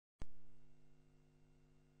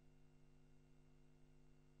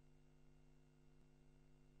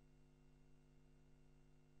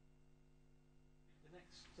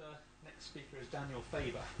Next speaker is Daniel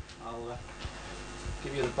Faber. I'll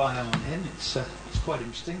give you the bio on him. It's quite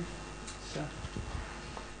interesting.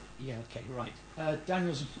 Yeah, okay, right.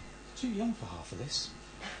 Daniel's too young for half of this.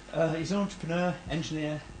 He's an entrepreneur,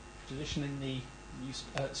 engineer, traditional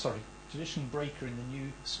breaker in the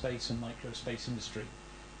new space and microspace industry.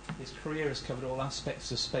 His career has covered all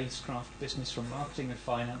aspects of spacecraft business, from marketing and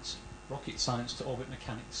finance, rocket science to orbit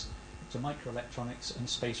mechanics, to microelectronics and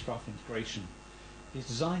spacecraft integration. He's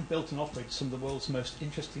designed, built and operated some of the world's most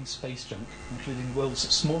interesting space junk, including the world's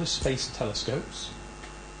smallest space telescopes.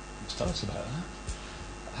 Let's tell us about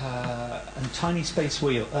that. And tiny space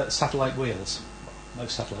satellite wheels. Well,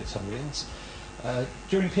 most satellites have wheels.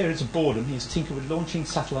 During periods of boredom, he has tinkered with launching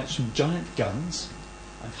satellites from giant guns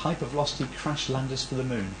and hypervelocity crash landers for the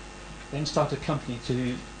moon. Then started a company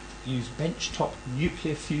to use benchtop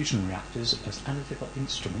nuclear fusion reactors as analytical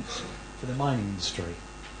instruments for the mining industry.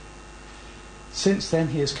 Since then,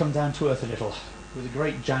 he has come down to earth a little, with a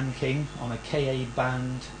great Jan King on a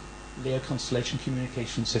Ka-band LEO constellation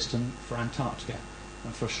communication system for Antarctica,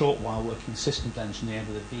 and for a short while working systems engineer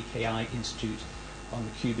with the VKI Institute on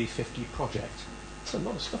the QB50 project. That's a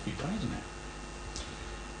lot of stuff you've done, isn't it?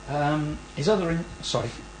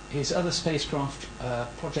 His other spacecraft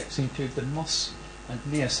projects include the MOS and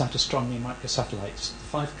NEOSat astronomy microsatellites, the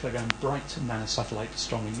 5 kilogram Bright nanosatellite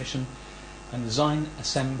astronomy mission, and design,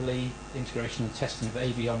 assembly, integration and testing of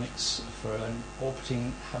avionics for an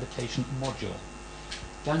orbiting habitation module.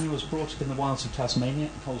 Daniel was brought up in the wilds of Tasmania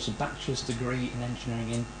and holds a bachelor's degree in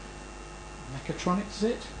engineering in mechatronics, is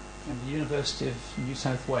it? From the University of New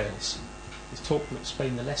South Wales. His talk will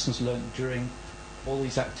explain the lessons learned during all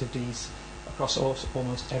these activities across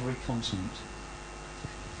almost every continent.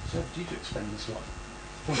 So, do you to explain this lot?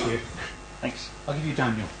 Thank you. Thanks. I'll give you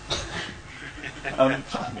Daniel.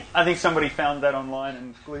 I think somebody found that online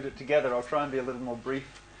and glued it together. I'll try and be a little more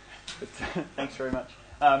brief. But thanks very much.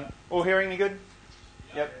 All hearing me good?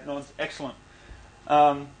 Yep, no, excellent.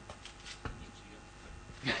 So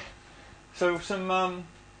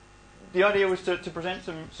the idea was to present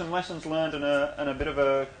some lessons learned and a bit of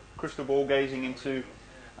a crystal ball gazing into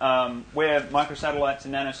where microsatellites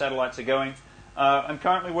and nanosatellites are going. I'm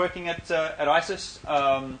currently working at ISIS,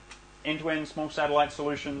 end-to-end small satellite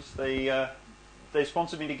solutions. They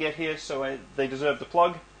sponsored me to get here, so they deserve the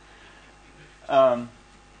plug.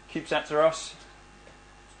 CubeSats are us.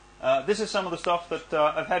 This is some of the stuff that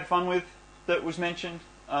I've had fun with that was mentioned.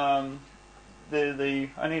 I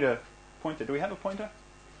need a pointer. Do we have a pointer?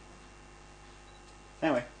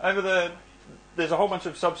 Anyway, there's a whole bunch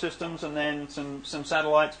of subsystems and then some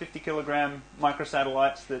satellites, 50 kilogram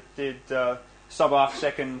microsatellites that did sub-arc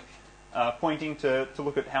second pointing to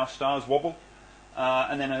look at how stars wobble.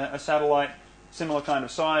 And then a satellite similar kind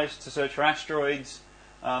of size to search for asteroids.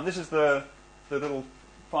 This is the little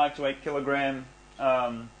 5 to 8 kilogram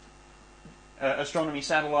astronomy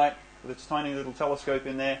satellite with its tiny little telescope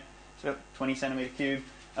in there. It's about 20 centimeter cube.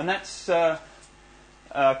 And that's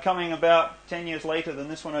coming about 10 years later than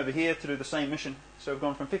this one over here to do the same mission. So we've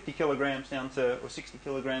gone from 50 kilograms down to, or 60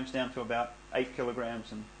 kilograms down to about 8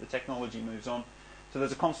 kilograms, and the technology moves on. So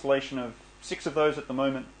there's a constellation of 6 of those at the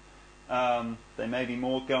moment. There may be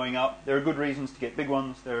more going up. There are good reasons to get big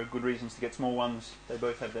ones. There are good reasons to get small ones. They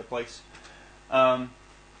both have their place. Habitation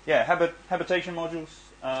modules.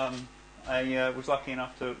 I was lucky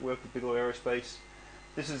enough to work with Bigelow Aerospace.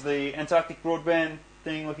 This is the Antarctic broadband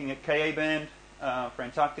thing, looking at Ka-band for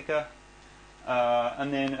Antarctica.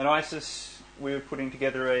 And then at ISIS, we're putting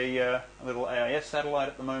together a little AIS satellite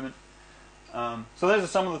at the moment. So those are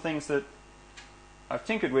some of the things that I've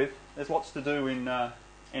tinkered with. There's lots to do in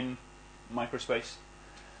microspace.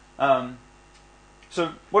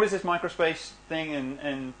 So what is this microspace thing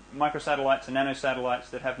and microsatellites and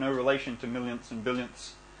nanosatellites that have no relation to millionths and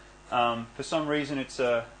billionths? For some reason it's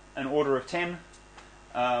an order of 10.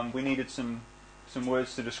 We needed some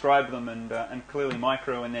words to describe them, and clearly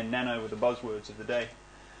micro and then nano were the buzzwords of the day.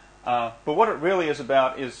 But what it really is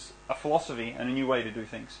about is a philosophy and a new way to do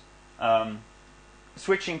things.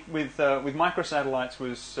 Switching with microsatellites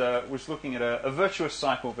was looking at a virtuous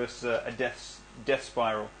cycle versus a death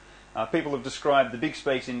spiral. People have described the big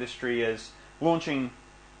space industry as launching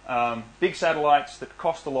big satellites that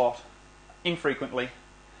cost a lot infrequently,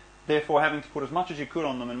 therefore having to put as much as you could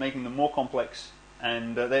on them and making them more complex,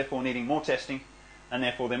 and therefore needing more testing, and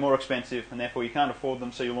therefore they're more expensive, and therefore you can't afford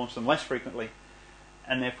them, so you launch them less frequently,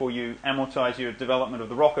 and therefore you amortize your development of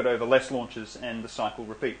the rocket over less launches, and the cycle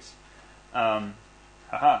repeats.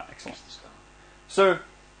 Excellent. So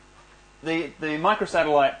the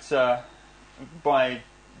microsatellites, by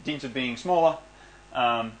dint of being smaller,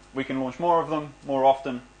 we can launch more of them more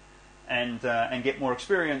often, and get more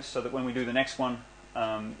experience, so that when we do the next one,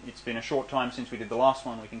 it's been a short time since we did the last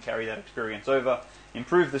one, we can carry that experience over,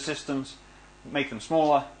 improve the systems, make them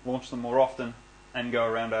smaller, launch them more often, and go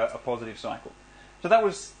around a positive cycle. So that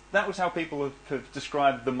was how people have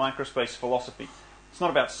described the microspace philosophy. It's not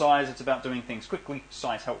about size, it's about doing things quickly.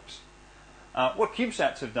 Size helps. What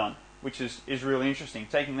CubeSats have done, which is really interesting,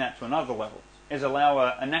 taking that to another level, is allow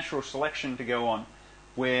a natural selection to go on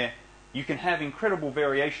where you can have incredible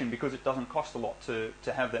variation because it doesn't cost a lot to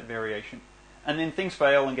have that variation. And then things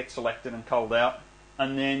fail and get selected and culled out,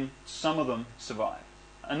 and then some of them survive.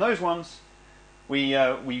 And those ones, we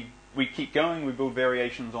keep going, we build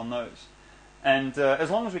variations on those. And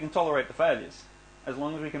as long as we can tolerate the failures, as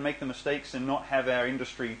long as we can make the mistakes and not have our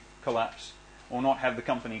industry collapse, or not have the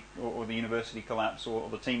company or the university collapse, or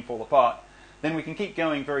the team fall apart, then we can keep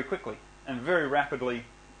going very quickly and very rapidly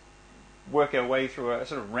work our way through a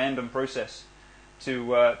sort of random process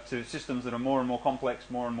to systems that are more and more complex,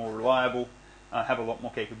 more and more reliable, have a lot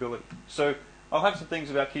more capability. So I'll have some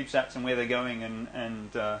things about CubeSats and where they're going,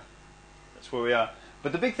 and that's where we are.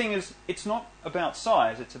 But the big thing is, it's not about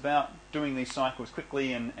size, it's about doing these cycles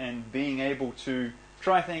quickly and being able to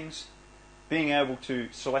try things, being able to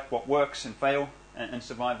select what works and fail, and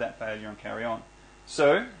survive that failure and carry on.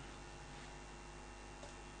 So,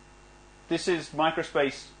 this is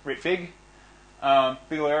microspace writ big.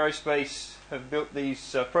 Bigelow Aerospace have built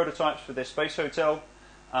these prototypes for their space hotel.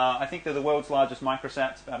 I think they're the world's largest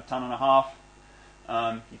microsats, about 1.5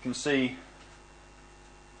 tons. You can see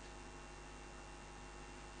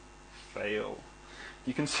fail.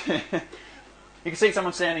 You can see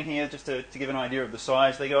someone standing here, just to give an idea of the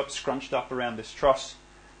size. They go up, scrunched up around this truss,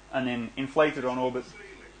 and then inflated on orbit.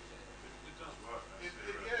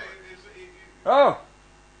 Oh!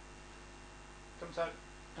 Comes out.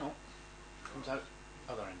 Oh, comes out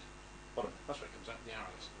other end, bottom. That's where it comes out. The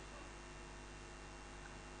arrows.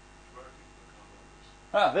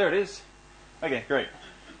 Ah, there it is. Okay, great.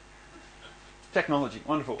 Technology,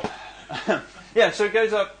 wonderful. Yeah, so it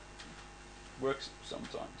goes up. Works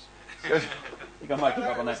sometimes. I think I might give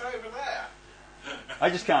up on that. I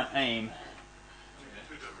just can't aim.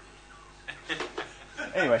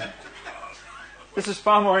 Anyway, this is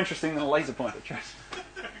far more interesting than a laser pointer, trust.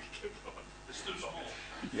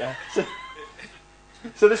 Yeah.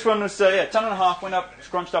 So this one was 1.5 tons, went up,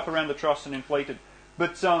 scrunched up around the truss and inflated.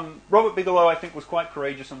 But Robert Bigelow, I think, was quite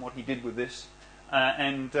courageous in what he did with this,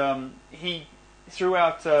 and he threw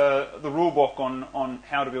out the rule book on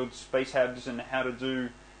how to build space habs and how to do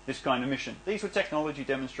this kind of mission. These were technology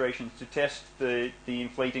demonstrations to test the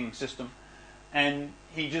inflating system, and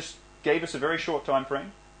he just gave us a very short time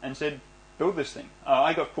frame and said, build this thing.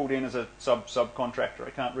 I got pulled in as a subcontractor. I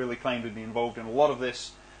can't really claim to be involved in a lot of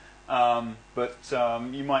this, but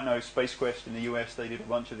you might know Space Quest in the US. They did a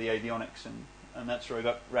bunch of the avionics, and that's where I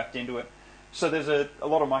got wrapped into it. So there's a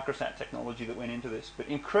lot of microsat technology that went into this, but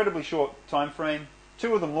incredibly short time frame.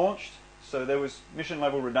 2 of them launched, so there was mission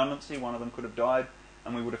level redundancy. One of them could have died,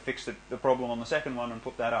 and we would have fixed the problem on the second one and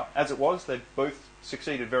put that up. As it was, they both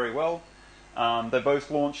succeeded very well. They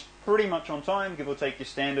both launched pretty much on time, give or take your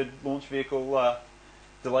standard launch vehicle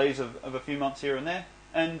delays of a few months here and there,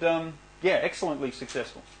 and yeah, excellently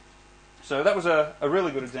successful. So that was a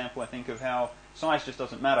really good example, I think, of how size just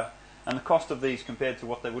doesn't matter. And the cost of these compared to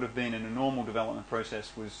what they would have been in a normal development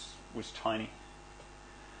process was tiny.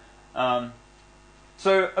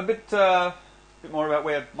 So a bit more about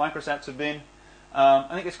where microsats have been. I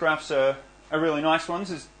think this graph's a really nice one. This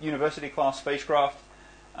is university class spacecraft,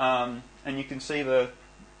 and you can see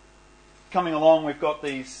coming along. We've got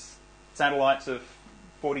these satellites of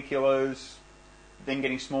 40 kilos, then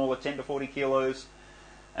getting smaller, 10 to 40 kilos,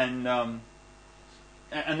 and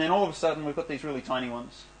then all of a sudden we've got these really tiny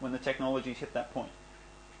ones when the technology's hit that point.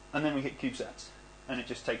 And then we hit CubeSats, and it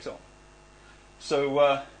just takes off.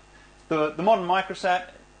 So the modern microsat,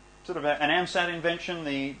 sort of an AMSAT invention,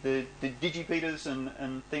 the digipeaters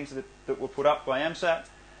and things that were put up by AMSAT,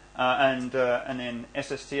 and then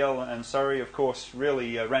SSTL and Surrey, of course,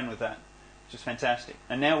 really ran with that, which is fantastic.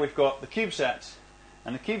 And now we've got the CubeSats,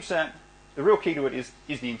 and the CubeSat, the real key to it is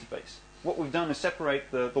the interface. What we've done is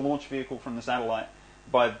separate the launch vehicle from the satellite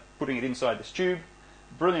by putting it inside this tube.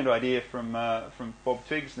 Brilliant idea from Bob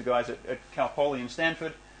Twiggs, the guys at Cal Poly in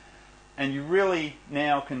Stanford. And you really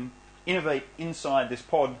now can innovate inside this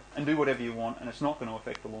pod and do whatever you want, and it's not going to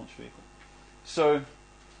affect the launch vehicle. So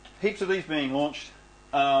heaps of these being launched.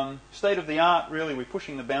 State of the art, really, we're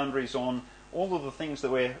pushing the boundaries on all of the things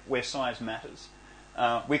that where size matters.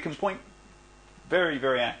 We can point very,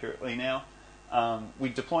 very accurately now.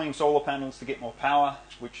 We're deploying solar panels to get more power,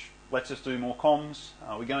 which lets us do more comms.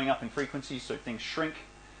 We're going up in frequency so things shrink.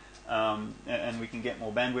 and we can get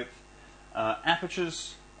more bandwidth.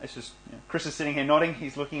 Apertures, it's just, Chris is sitting here nodding.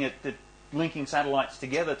 He's looking at linking satellites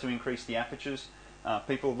together to increase the apertures.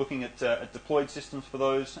 People are looking at deployed systems for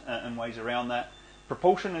those and ways around that.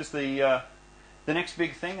 Propulsion is the next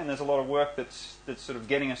big thing, and there's a lot of work that's sort of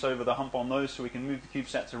getting us over the hump on those, so we can move the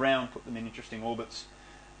CubeSats around, put them in interesting orbits,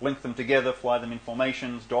 link them together, fly them in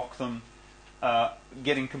formations, dock them,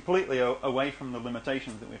 getting completely away from the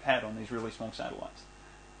limitations that we've had on these really small satellites.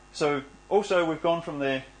 So also we've gone from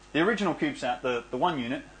the original CubeSat, the 1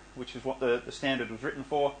 unit, which is what the standard was written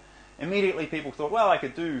for. Immediately people thought, well, I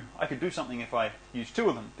could do something if I used 2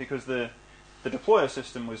 of them, because the deployer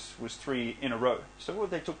system was 3 in a row. So what if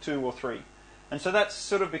they took 2 or 3? And so that's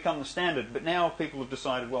sort of become the standard. But now people have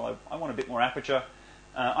decided, well, I want a bit more aperture.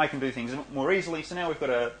 I can do things more easily. So now we've got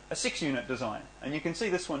a 6-unit design. And you can see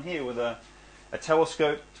this one here with a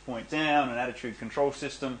telescope to point down, an attitude control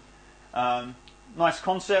system. Nice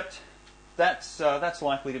concept. That's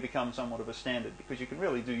likely to become somewhat of a standard, because you can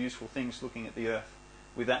really do useful things looking at the Earth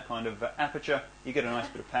with that kind of aperture. You get a nice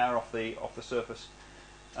bit of power off the surface,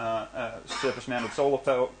 surface-mounted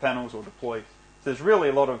solar panels or deployed. So there's really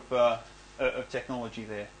a lot of technology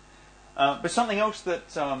there. But something else that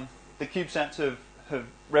the CubeSats have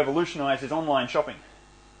revolutionized is online shopping.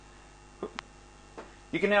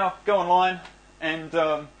 You can now go online and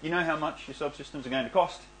you know how much your subsystems are going to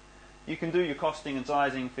cost. You can do your costing and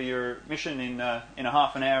sizing for your mission in a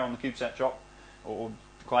half an hour on the CubeSat shop or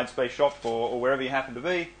Clyde Space shop or wherever you happen to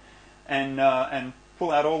be, and pull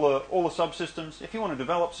out all the subsystems. If you want to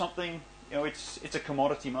develop something, it's a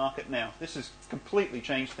commodity market now. This has completely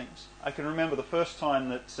changed things. I can remember the first time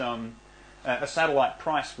that a satellite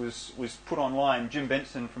price was put online. Jim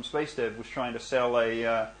Benson from Space Dev was trying to sell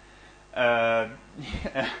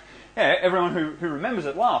everyone who remembers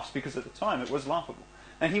it laughs, because at the time it was laughable.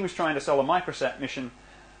 And he was trying to sell a microsat mission,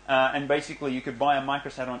 and basically you could buy a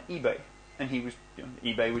microsat on eBay, and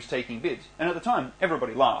eBay was taking bids. And at the time,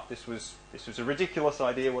 everybody laughed. This was a ridiculous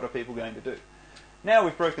idea. What are people going to do? Now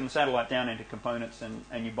we've broken the satellite down into components,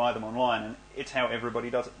 and you buy them online, and it's how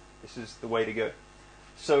everybody does it. This is the way to go.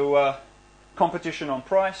 So competition on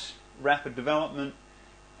price, rapid development,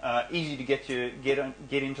 easy to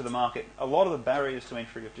get into the market. A lot of the barriers to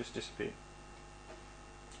entry have just disappeared.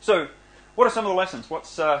 So what are some of the lessons?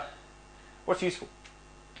 What's useful?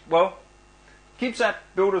 Well, CubeSat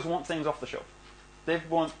builders want things off the shelf. They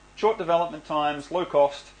want short development times, low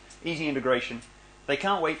cost, easy integration. They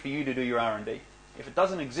can't wait for you to do your R&D. If it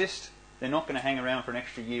doesn't exist, they're not going to hang around for an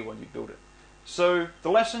extra year while you build it. So the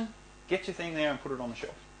lesson, get your thing there and put it on the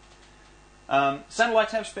shelf.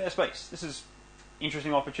 Satellites have spare space. This is an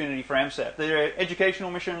interesting opportunity for AMSAT. There are educational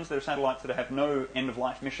missions. There are satellites that have no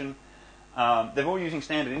end-of-life mission. They're all using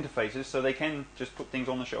standard interfaces, so they can just put things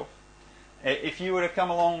on the shelf. If you were to come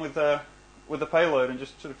along with a payload and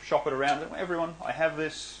just sort of shop it around, everyone, I have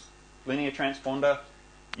this linear transponder,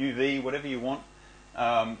 UV, whatever you want,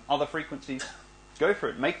 other frequencies, go for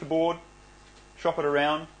it. Make the board, shop it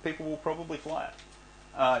around, people will probably fly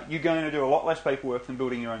it. You're going to do a lot less paperwork than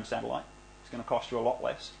building your own satellite. It's going to cost you a lot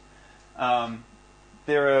less.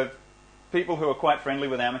 There are people who are quite friendly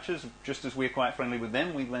with amateurs, just as we're quite friendly with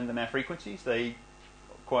them. We lend them our frequencies. They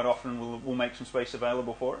quite often will make some space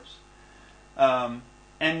available for us.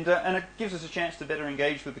 And it gives us a chance to better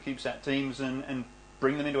engage with the CubeSat teams and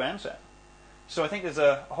bring them into AMSAT. So I think there's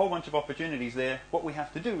a whole bunch of opportunities there. What we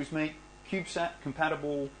have to do is make CubeSat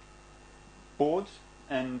compatible boards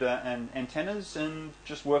and antennas and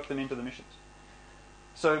just work them into the missions.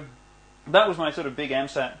 So that was my sort of big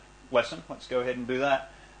AMSAT lesson. Let's go ahead and do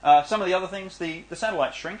that. Some of the other things, the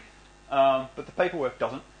satellites shrink, but the paperwork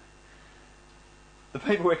doesn't. The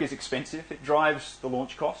paperwork is expensive. It drives the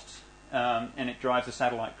launch costs, and it drives the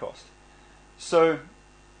satellite cost. So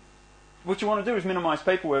what you want to do is minimize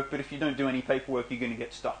paperwork, but if you don't do any paperwork, you're going to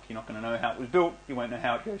get stuck. You're not going to know how it was built. You won't know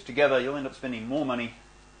how it goes together. You'll end up spending more money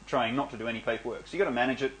trying not to do any paperwork. So you've got to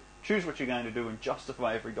manage it, choose what you're going to do, and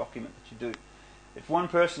justify every document that you do. If one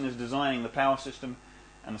person is designing the power system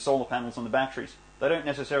and the solar panels and the batteries, they don't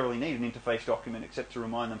necessarily need an interface document except to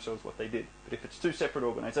remind themselves what they did. But if it's 2 separate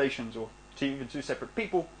organizations or even 2 separate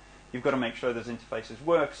people, you've got to make sure those interfaces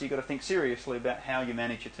work. So you've got to think seriously about how you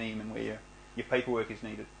manage your team and where your paperwork is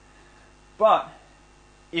needed. But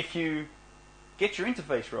if you get your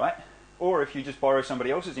interface right, or if you just borrow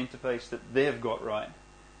somebody else's interface that they've got right,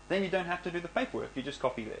 then you don't have to do the paperwork. You just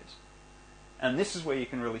copy theirs. And this is where you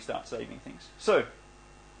can really start saving things. So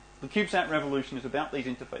the CubeSat revolution is about these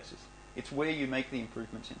interfaces. It's where you make the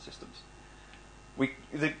improvements in systems.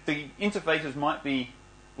 The interfaces might be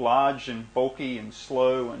large and bulky and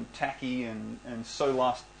slow and tacky and so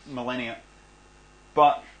last millennia,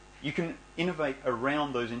 but you can innovate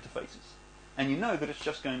around those interfaces. And you know that it's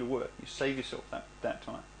just going to work. You save yourself that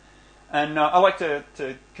time. And I like to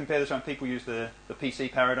compare this when people use the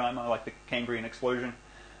PC paradigm. I like the Cambrian explosion.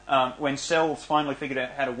 When cells finally figured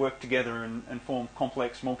out how to work together and form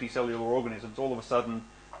complex multicellular organisms, all of a sudden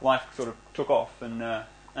life sort of took off and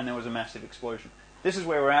there was a massive explosion. This is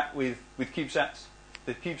where we're at with CubeSats.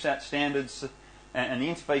 The CubeSat standards and the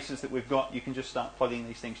interfaces that we've got, you can just start plugging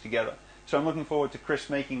these things together. So I'm looking forward to Chris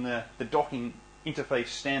making the docking interface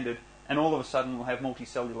standard, and all of a sudden we'll have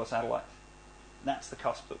multicellular satellites. That's the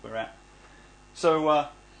cusp that we're at. So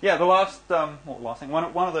yeah, the last thing, one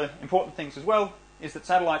of the important things as well is that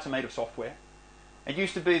satellites are made of software. It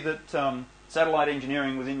used to be that satellite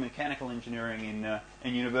engineering was in mechanical engineering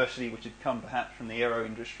in university, which had come perhaps from the aero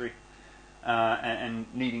industry and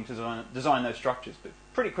needing to design those structures. But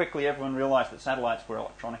pretty quickly everyone realized that satellites were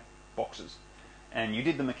electronic boxes, and you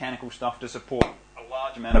did the mechanical stuff to support a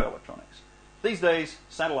large amount of electronics. These days,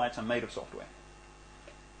 satellites are made of software.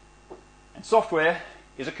 And software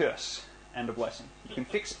is a curse and a blessing. You can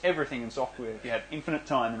fix everything in software if you have infinite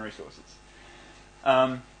time and resources.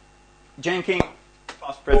 Jan King,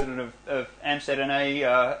 past president of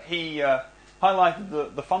AMSAT-UK, he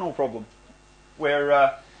highlighted the funnel problem,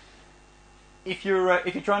 where if you're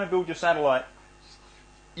trying to build your satellite,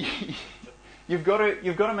 you've got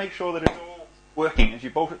to make sure that it's all working as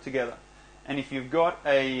you bolt it together. And if you've got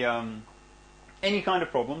any kind of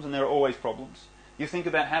problems, and there are always problems, you think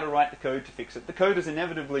about how to write the code to fix it. The code is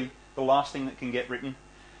inevitably the last thing that can get written,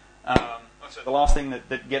 the last thing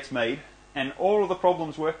that gets made, and all of the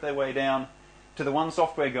problems work their way down to the one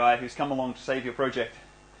software guy who's come along to save your project,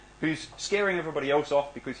 who's scaring everybody else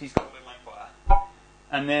off because he's got a little empire.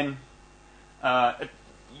 And then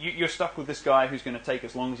you're stuck with this guy who's going to take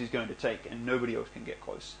as long as he's going to take, and nobody else can get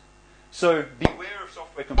close. So beware of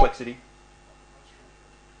software complexity.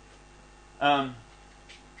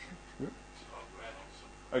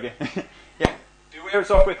 Okay. Yeah. Beware of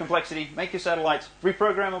software complexity. Make your satellites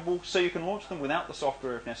reprogrammable so you can launch them without the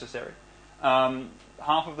software if necessary.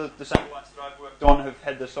 Half of the satellites that I've worked on have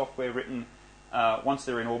had the software written once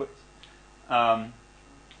they're in orbit,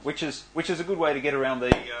 which is a good way to get around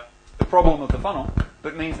the problem of the funnel,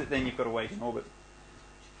 but means that then you've got to wait in orbit.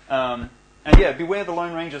 And yeah, beware the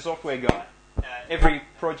Lone Ranger software guy. Every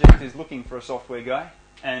project is looking for a software guy,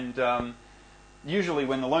 and usually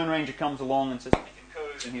when the Lone Ranger comes along and says,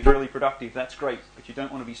 code and he's really productive, that's great, but you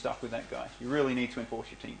don't want to be stuck with that guy. You really need to enforce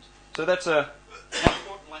your teams. So that's an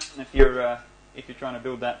important lesson if you're trying to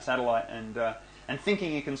build that satellite and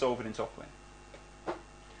thinking you can solve it in software.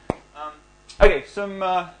 Okay, some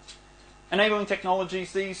enabling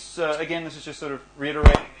technologies. These again, this is just sort of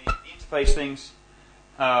reiterating the interface things.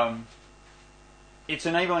 It's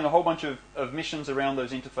enabling a whole bunch of missions around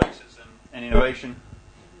those interfaces and innovation.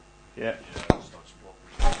 Yeah.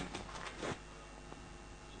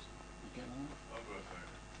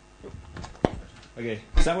 Okay,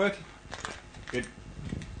 does that work? Good.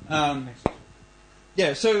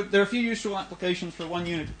 Yeah, so there are a few useful applications for a 1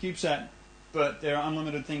 unit CubeSat, but there are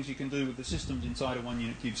unlimited things you can do with the systems inside a 1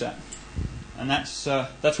 unit CubeSat. And that's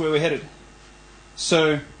where we're headed.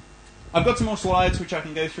 So I've got some more slides which I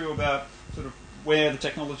can go through about sort of where the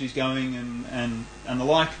technology is going and the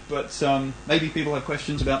like, but maybe people have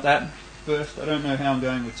questions about that first. I don't know how I'm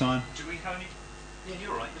going with time. Do we have any? Yeah,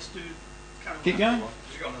 you're right. Let's do. Keep going?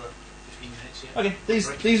 We've got another 15 minutes. Yeah. Okay,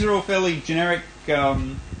 these are all fairly generic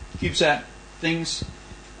CubeSat things.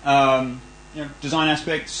 Design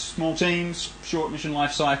aspects, small teams, short mission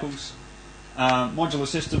life cycles, modular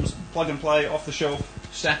systems, plug and play, off the shelf,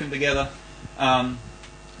 stack them together.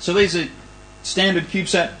 So these are standard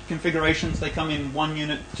CubeSat configurations. They come in 1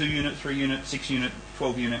 unit, 2 unit, 3 unit, 6 unit,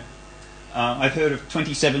 12 unit. I've heard of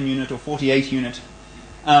 27 unit or 48 unit.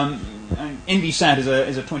 NVSat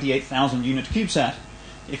is a 28,000 unit CubeSat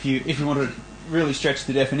if you want to really stretch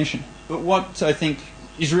the definition. But what I think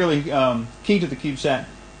is really key to the CubeSat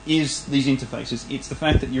is these interfaces. It's the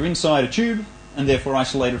fact that you're inside a tube and therefore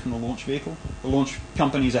isolated from the launch vehicle. The launch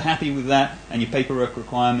companies are happy with that, and your paperwork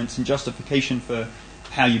requirements and justification for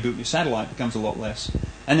how you built your satellite becomes a lot less.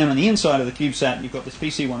 And then on the inside of the CubeSat, you've got this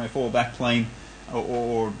PC-104 backplane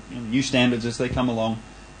or new standards as they come along,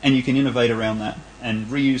 and you can innovate around that and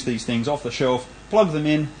reuse these things off the shelf, plug them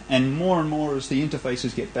in, and more as the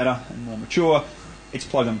interfaces get better and more mature, it's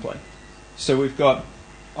plug and play. So we've got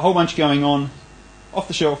a whole bunch going on, off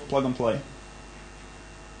the shelf, plug and play.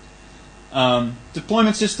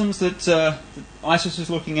 Deployment systems that ISIS is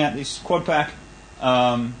looking at, this quad pack,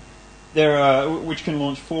 which can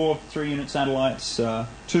launch 4 3-unit satellites,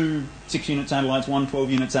 2 6-unit satellites, 1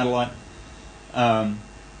 12-unit satellite.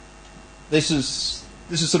 This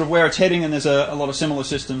this is sort of where it's heading, and there's a lot of similar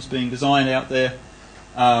systems being designed out there.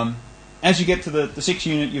 As you get to the 6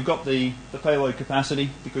 unit, you've got the payload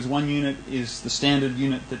capacity, because 1 unit is the standard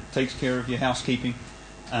unit that takes care of your housekeeping,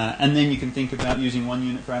 and then you can think about using 1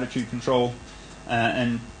 unit for attitude control.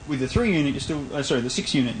 And with the 3 unit, the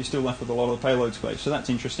 6 unit, you're still left with a lot of the payload space. So that's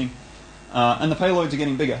interesting. And the payloads are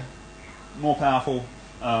getting bigger, more powerful,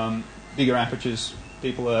 bigger apertures.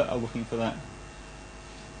 People are looking for that.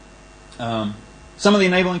 Some of the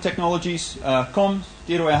enabling technologies, comms,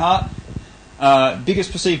 dear to our heart.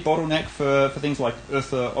 Biggest perceived bottleneck for things like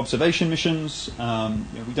Earth observation missions.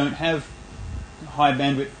 We don't have high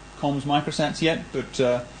bandwidth comms microsats yet,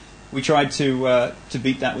 but we tried to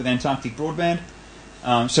beat that with Antarctic broadband.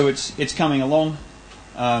 So it's coming along.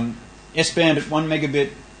 S-band at 1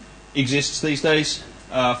 megabit exists these days.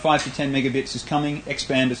 5 to 10 megabits is coming.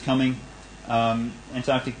 X-band is coming.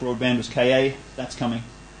 Antarctic broadband was KA. That's coming.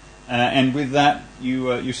 And with that,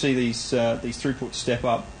 you see these throughputs step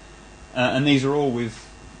up. And these are all with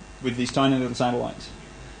these tiny little satellites.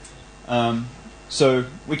 So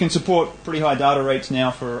we can support pretty high data rates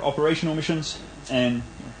now for operational missions. And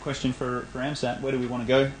question for AMSAT, where do we want to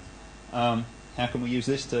go? How can we use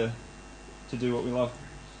this to do what we love?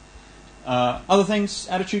 Other things,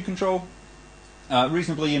 attitude control,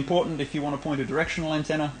 reasonably important if you want to point a directional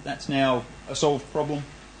antenna. That's now a solved problem.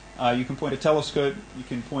 You can point a telescope. You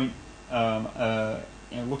can point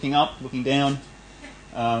looking up, looking down.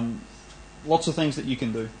 Lots of things that you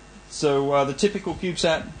can do. So the typical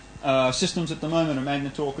CubeSat systems at the moment are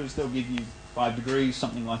magnetorquers. They'll give you 5 degrees,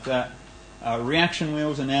 something like that. Reaction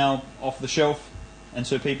wheels are now off the shelf, and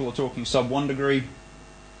so people are talking sub 1 degree.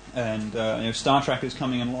 And star trackers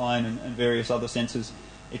coming in line, and various other sensors.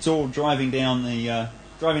 It's all driving down the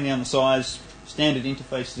size. Standard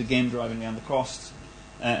interfaces again driving down the costs,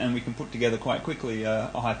 and we can put together quite quickly a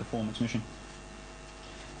high performance mission.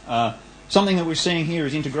 Something that we're seeing here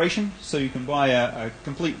is integration. So you can buy a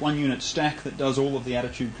complete 1 unit stack that does all of the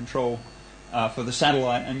attitude control for the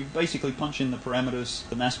satellite, and you basically punch in the parameters,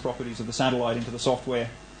 the mass properties of the satellite into the software,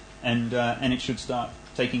 and it should start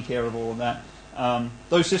taking care of all of that.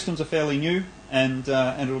 Those systems are fairly new, and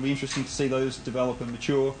it'll be interesting to see those develop and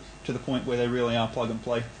mature to the point where they really are plug and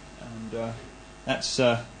play, and that's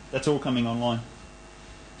all coming online.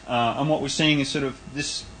 And what we're seeing is sort of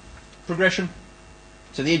this progression.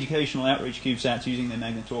 So the educational outreach CubeSats using their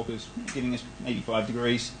magnetorquers, giving us maybe 5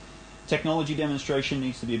 degrees. Technology demonstration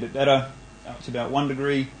needs to be a bit better. It's about 1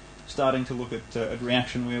 degree, starting to look at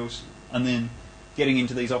reaction wheels, and then getting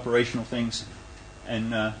into these operational things. And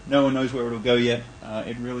no one knows where it'll go yet.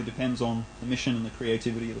 It really depends on the mission and the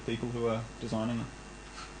creativity of the people who are designing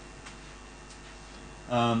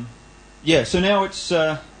them. So now it's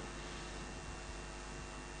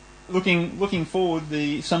looking forward.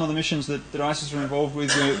 Some of the missions that ISIS are involved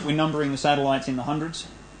with, we're numbering the satellites in the hundreds.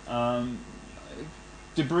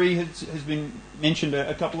 Debris has been mentioned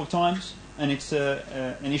a couple of times, and it's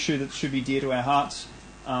an issue that should be dear to our hearts.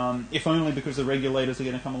 If only because the regulators are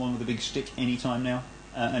going to come along with a big stick any time now,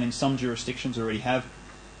 and in some jurisdictions already have.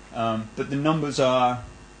 But the numbers are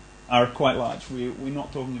quite large. We're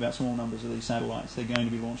not talking about small numbers of these satellites. They're going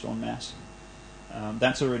to be launched en masse.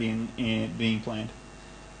 That's already being planned.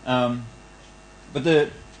 But the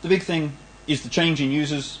big thing is the change in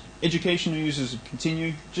users. Educational users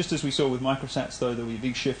continue. Just as we saw with microsats, though, there will be a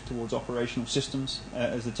big shift towards operational systems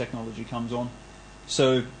as the technology comes on.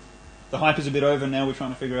 So the hype is a bit over. Now we're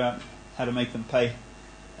trying to figure out how to make them pay,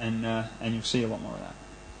 and you'll see a lot more of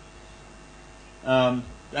that.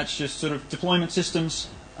 That's just sort of deployment systems,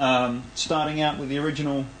 starting out with the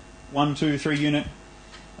original 1, 2, 3 unit,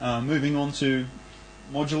 moving on to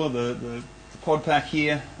modular, the quad pack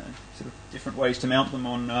here, sort of different ways to mount them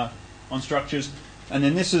on structures. And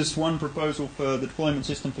then this is one proposal for the deployment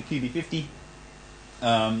system for QB50,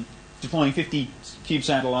 deploying 50 cube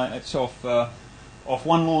satellites off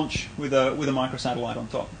one launch with a microsatellite on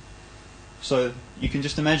top. So you can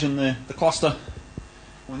just imagine the cluster.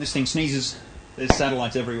 When this thing sneezes, there's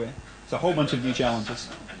satellites everywhere. It's a whole bunch of new challenges.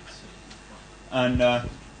 And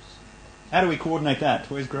how do we coordinate that?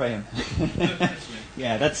 Where's Graham?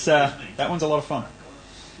 Yeah, that one's a lot of fun.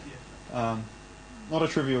 Not a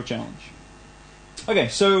trivial challenge. Okay,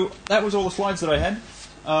 so that was all the slides that I had.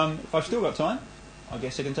 If I've still got time, I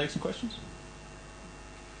guess I can take some questions.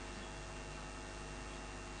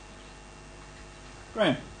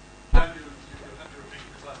 Graham. You'll have to repeat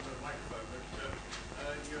because I haven't got a microphone,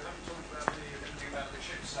 but you haven't talked about anything about the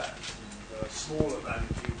chipsat and smaller than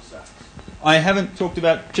CubeSats. I haven't talked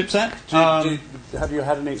about chipsat. Have you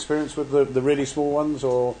had any experience with the really small ones,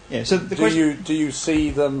 or yeah? So do you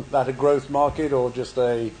see them at a growth market, or just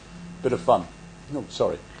a bit of fun? No,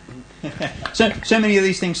 sorry. So many of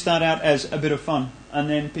these things start out as a bit of fun, and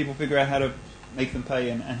then people figure out how to make them pay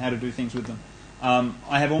and how to do things with them.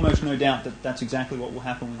 I have almost no doubt that that's exactly what will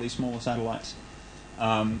happen with these smaller satellites.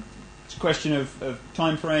 It's a question of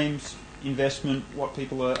time frames, investment, what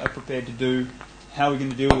people are prepared to do, how we're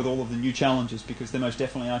going to deal with all of the new challenges, because there most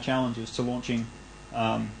definitely are challenges to launching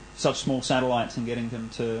such small satellites and getting them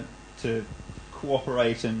to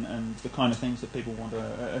cooperate and the kind of things that people want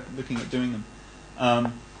are looking at doing them.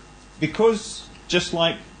 Because just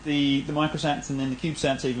like the microsats and then the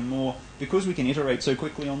CubeSats even more, because we can iterate so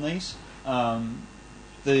quickly on these,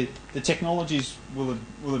 the technologies will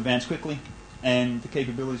advance quickly and the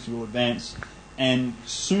capabilities will advance, and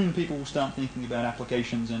soon people will start thinking about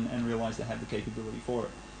applications and realise they have the capability for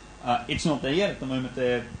it. It's not there yet. At the moment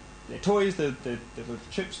they're toys, they're little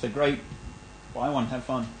chips, they're great. Buy one, have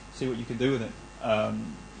fun, see what you can do with it.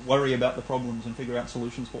 Worry about the problems and figure out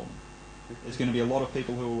solutions for them. There's going to be a lot of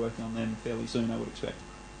people who are working on them fairly soon, I would expect.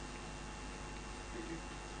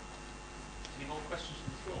 Any more questions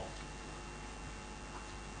from the floor?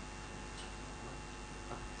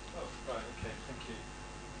 Oh, right, okay, thank you.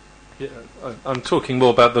 Yeah, I'm talking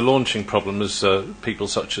more about the launching problem as people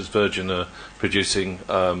such as Virgin are producing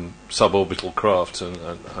suborbital craft, and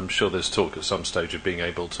I'm sure there's talk at some stage of being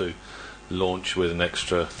able to launch with an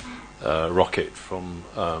extra rocket from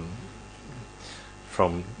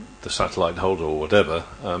the satellite holder or whatever.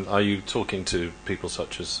 Are you talking to people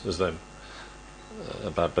such as them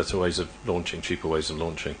about better ways of launching, cheaper ways of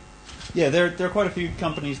launching? Yeah, there are quite a few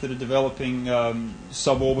companies that are developing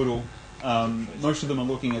suborbital. Most of them are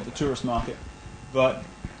looking at the tourist market, but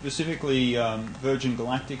specifically Virgin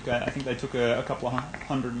Galactic, I think they took a couple of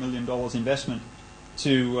 $100 million investment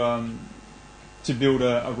to build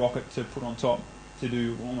a rocket to put on top to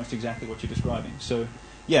do almost exactly what you're describing. So,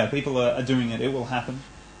 yeah, people are doing it. It will happen.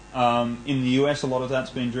 In the US, a lot of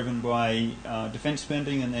that's been driven by defense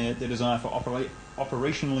spending and their desire for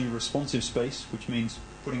operationally responsive space, which means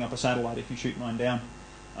putting up a satellite if you shoot mine down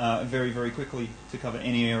very, very quickly to cover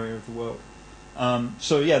any area of the world.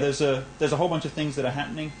 So yeah, there's a whole bunch of things that are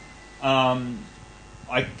happening.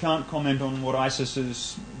 I can't comment on what ISIS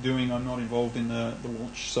is doing. I'm not involved in the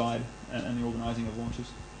launch side and the organising of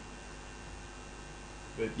launches.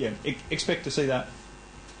 But yeah, expect to see that.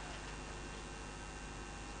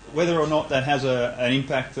 Whether or not that has an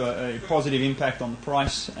impact, a positive impact on the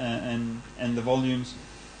price and the volumes,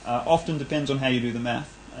 often depends on how you do the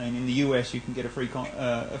math. I mean, in the US, you can get a free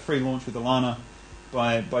launch with Alana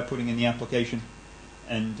by putting in the application,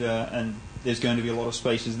 and there's going to be a lot of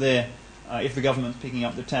spaces there. If the government's picking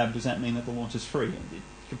up the tab, does that mean that the launch is free? It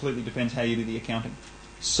completely depends how you do the accounting.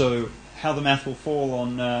 So how the math will fall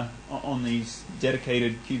on these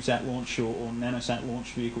dedicated CubeSat launch or nanosat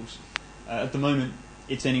launch vehicles, at the moment,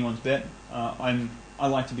 it's anyone's bet. I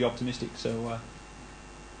like to be optimistic, so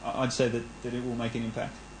I'd say that it will make an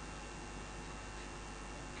impact.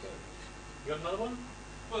 Okay. You got another one?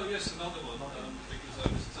 Well, yes, another one, because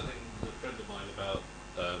I was telling a friend of mine about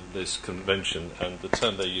this convention, and the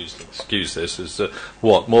term they used, excuse this, is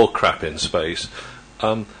more crap in space.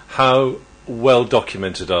 How well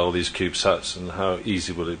documented are all these CubeSats, and how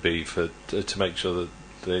easy will it be to make sure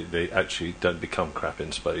that they actually don't become crap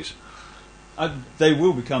in space? They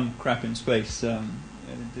will become crap in space.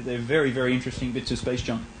 They're very, very interesting bits of space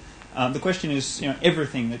junk. The question is,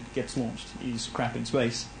 everything that gets launched is crap in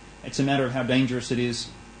space. It's a matter of how dangerous it is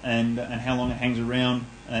and how long it hangs around,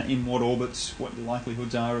 in what orbits, what the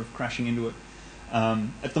likelihoods are of crashing into it.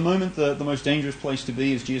 At the moment, the most dangerous place to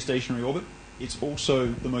be is geostationary orbit. It's also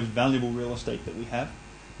the most valuable real estate that we have.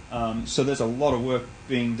 So there's a lot of work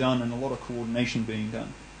being done and a lot of coordination being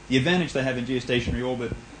done. The advantage they have in geostationary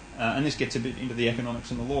orbit, and this gets a bit into the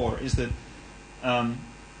economics and the law, is that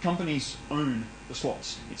companies own the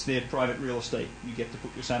slots. It's their private real estate. You get to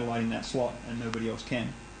put your satellite in that slot and nobody else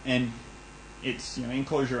can. And it's,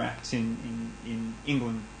 enclosure acts in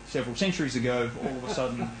England several centuries ago, all of a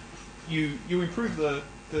sudden you improve the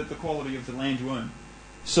quality of the land you own.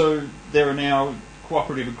 So there are now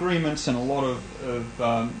cooperative agreements and a lot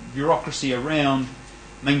of bureaucracy around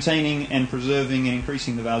maintaining and preserving and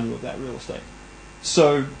increasing the value of that real estate.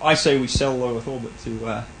 So I say we sell low Earth orbit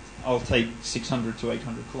to, I'll take 600 to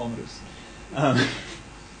 800 kilometres.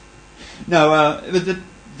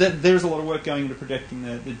 There's a lot of work going into protecting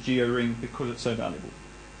the geo ring because it's so valuable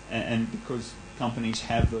and because companies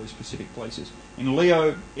have those specific places. In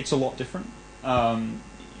LEO, it's a lot different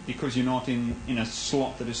because you're not in a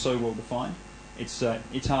slot that is so well defined. It's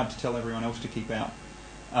hard to tell everyone else to keep out.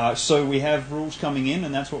 So we have rules coming in,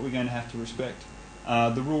 and that's what we're going to have to respect.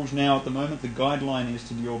 The rules now at the moment, the guideline is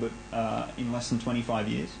to deorbit in less than 25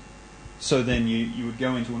 years. So then you would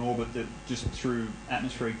go into an orbit that just through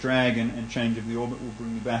atmospheric drag and change of the orbit will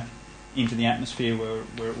bring you back into the atmosphere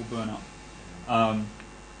where it will burn up.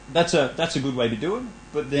 That's a good way to do it,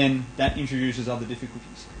 but then that introduces other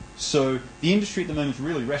difficulties. So the industry at the moment is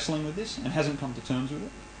really wrestling with this and hasn't come to terms with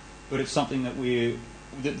it, but it's something that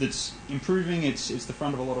that's improving. It's the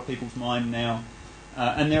front of a lot of people's mind now,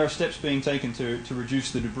 and there are steps being taken to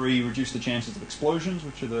reduce the debris, reduce the chances of explosions,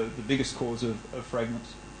 which are the biggest cause of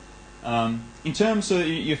fragments. In terms of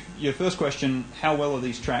your first question, how well are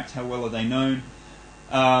these tracked? How well are they known?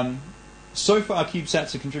 So far,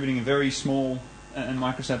 CubeSats are contributing a very small, and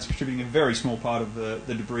microsats are contributing a very small part of the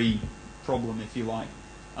debris problem, if you like.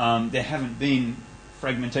 There haven't been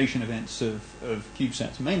fragmentation events of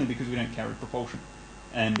CubeSats, mainly because we don't carry propulsion.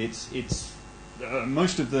 And it's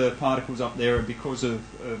most of the particles up there are because of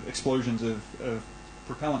explosions of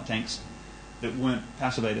propellant tanks that weren't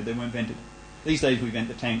passivated, they weren't vented. These days we vent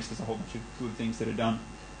the tanks. There's a whole bunch of good things that are done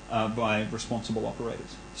by responsible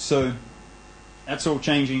operators. So that's all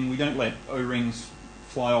changing. We don't let O-rings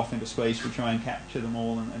fly off into space. We try and capture them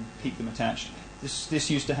all and keep them attached.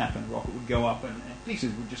 This used to happen. A rocket would go up and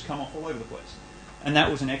pieces would just come off all over the place. And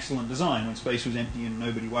that was an excellent design when space was empty and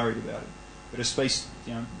nobody worried about it. But as space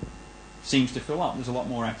seems to fill up, there's a lot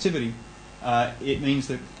more activity. It means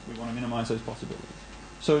that we want to minimize those possibilities.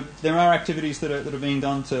 So there are activities that are being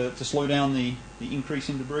done to slow down the increase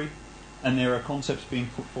in debris, and there are concepts being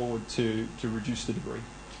put forward to reduce the debris.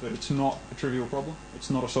 But it's not a trivial problem, it's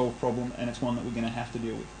not a solved problem, and it's one that we're going to have to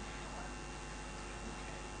deal with.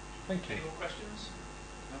 Thank you. Any more questions?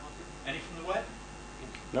 No? Any from the web?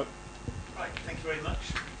 Nope. Right, thank you very much.